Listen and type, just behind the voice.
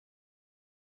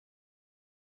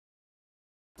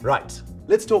Right,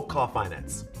 let's talk car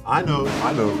finance. I know,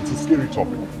 it's a scary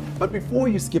topic. But before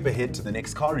you skip ahead to the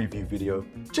next car review video,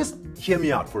 just hear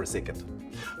me out for a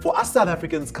second. For us South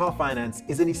Africans, car finance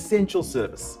is an essential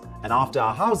service, and after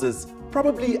our houses,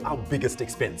 probably our biggest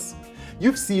expense.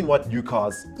 You've seen what new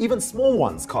cars, even small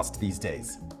ones, cost these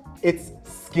days. It's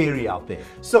scary out there.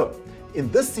 So,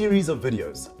 in this series of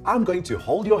videos, I'm going to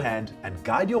hold your hand and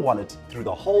guide your wallet through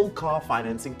the whole car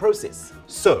financing process.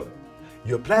 So,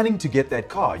 you're planning to get that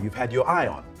car you've had your eye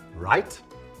on, right?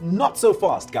 Not so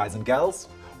fast, guys and gals.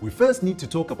 We first need to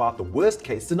talk about the worst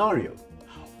case scenario.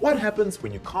 What happens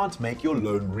when you can't make your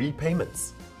loan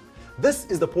repayments? This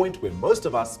is the point where most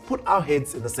of us put our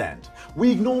heads in the sand.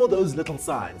 We ignore those little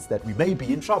signs that we may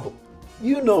be in trouble.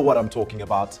 You know what I'm talking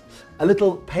about. A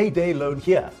little payday loan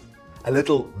here, a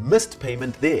little missed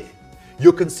payment there.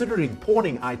 You're considering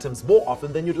pawning items more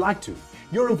often than you'd like to.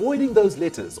 You're avoiding those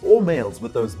letters or mails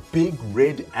with those big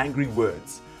red angry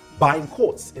words. Buying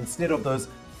quarts instead of those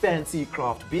fancy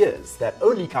craft beers that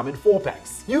only come in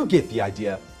 4-packs. You get the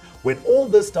idea. When all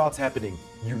this starts happening,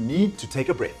 you need to take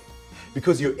a breath,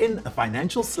 because you're in a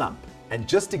financial slump and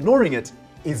just ignoring it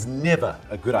is never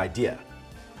a good idea.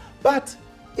 But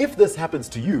if this happens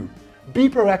to you, be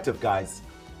proactive, guys.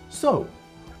 So,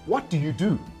 what do you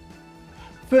do?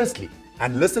 Firstly,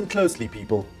 and listen closely,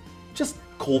 people, just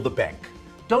call the bank.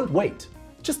 Don't wait.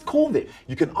 Just call them.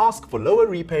 You can ask for lower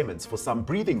repayments for some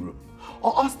breathing room,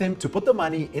 or ask them to put the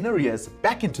money in arrears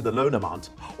back into the loan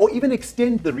amount, or even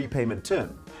extend the repayment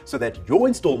term so that your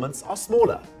installments are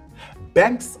smaller.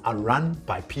 Banks are run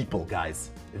by people, guys.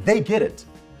 They get it.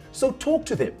 So talk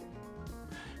to them.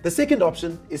 The second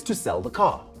option is to sell the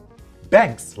car.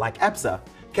 Banks like Absa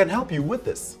can help you with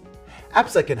this.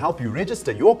 Absa can help you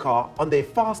register your car on their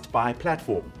Fast Buy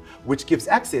platform, which gives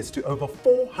access to over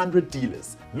 400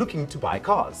 dealers looking to buy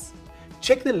cars.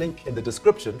 Check the link in the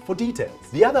description for details.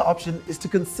 The other option is to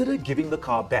consider giving the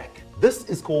car back. This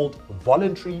is called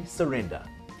voluntary surrender.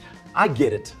 I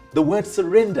get it, the word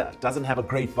surrender doesn't have a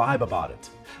great vibe about it,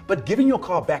 but giving your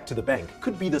car back to the bank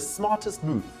could be the smartest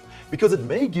move, because it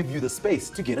may give you the space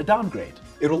to get a downgrade.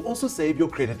 It'll also save your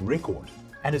credit record,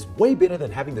 and is way better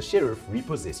than having the sheriff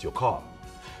repossess your car.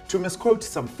 To misquote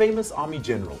some famous army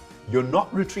general, you're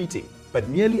not retreating, but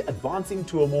merely advancing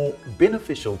to a more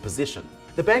beneficial position.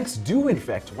 The banks do in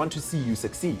fact want to see you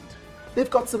succeed. They've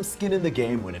got some skin in the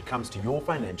game when it comes to your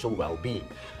financial well-being.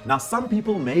 Now, some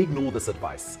people may ignore this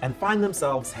advice and find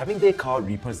themselves having their car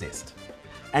repossessed.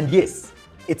 And yes,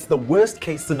 it's the worst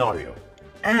case scenario,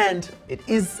 and it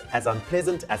is as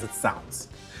unpleasant as it sounds.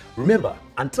 Remember,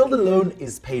 until the loan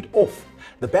is paid off,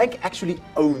 the bank actually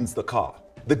owns the car.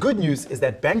 The good news is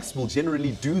that banks will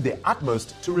generally do their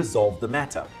utmost to resolve the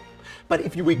matter. But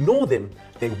if you ignore them,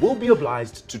 they will be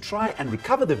obliged to try and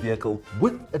recover the vehicle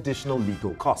with additional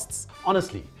legal costs.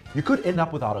 Honestly, you could end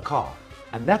up without a car,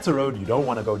 and that's a road you don't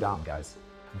want to go down, guys.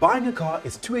 Buying a car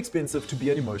is too expensive to be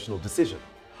an emotional decision.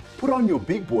 Put on your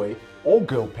big boy or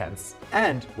girl pants,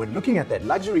 and when looking at that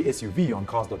luxury SUV on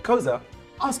cars.co.za,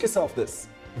 ask yourself this: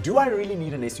 do I really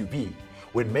need an SUV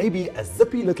when maybe a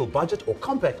zippy little budget or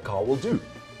compact car will do?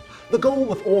 The goal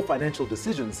with all financial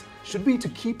decisions should be to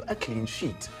keep a clean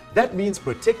sheet. That means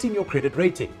protecting your credit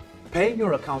rating, paying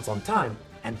your accounts on time,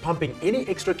 and pumping any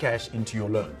extra cash into your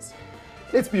loans.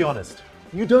 Let's be honest,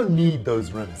 you don't need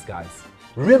those rims, guys.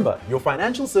 Remember, your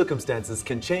financial circumstances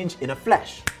can change in a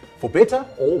flash, for better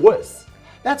or worse.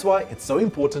 That's why it's so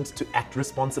important to act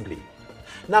responsibly.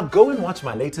 Now go and watch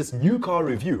my latest new car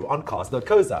review on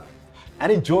cars.co.za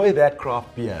and enjoy that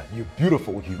craft beer, you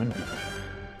beautiful human being.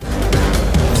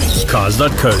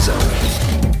 Cars.co.za.